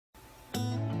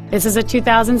This is a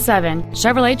 2007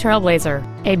 Chevrolet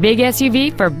TrailBlazer, a big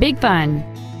SUV for big fun.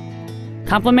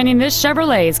 Complementing this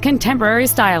Chevrolet's contemporary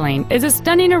styling is a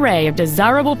stunning array of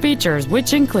desirable features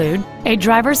which include a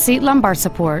driver's seat lumbar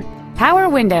support, power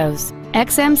windows,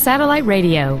 XM satellite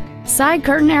radio, side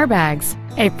curtain airbags,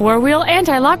 a four-wheel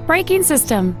anti-lock braking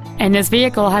system, and this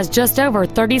vehicle has just over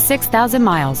 36,000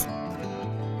 miles.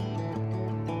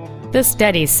 The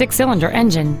steady six-cylinder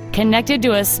engine, connected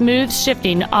to a smooth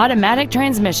shifting automatic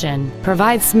transmission,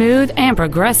 provides smooth and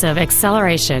progressive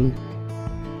acceleration.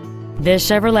 This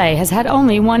Chevrolet has had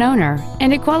only one owner,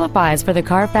 and it qualifies for the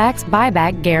Carfax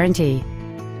buyback guarantee.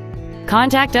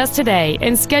 Contact us today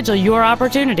and schedule your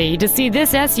opportunity to see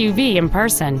this SUV in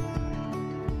person.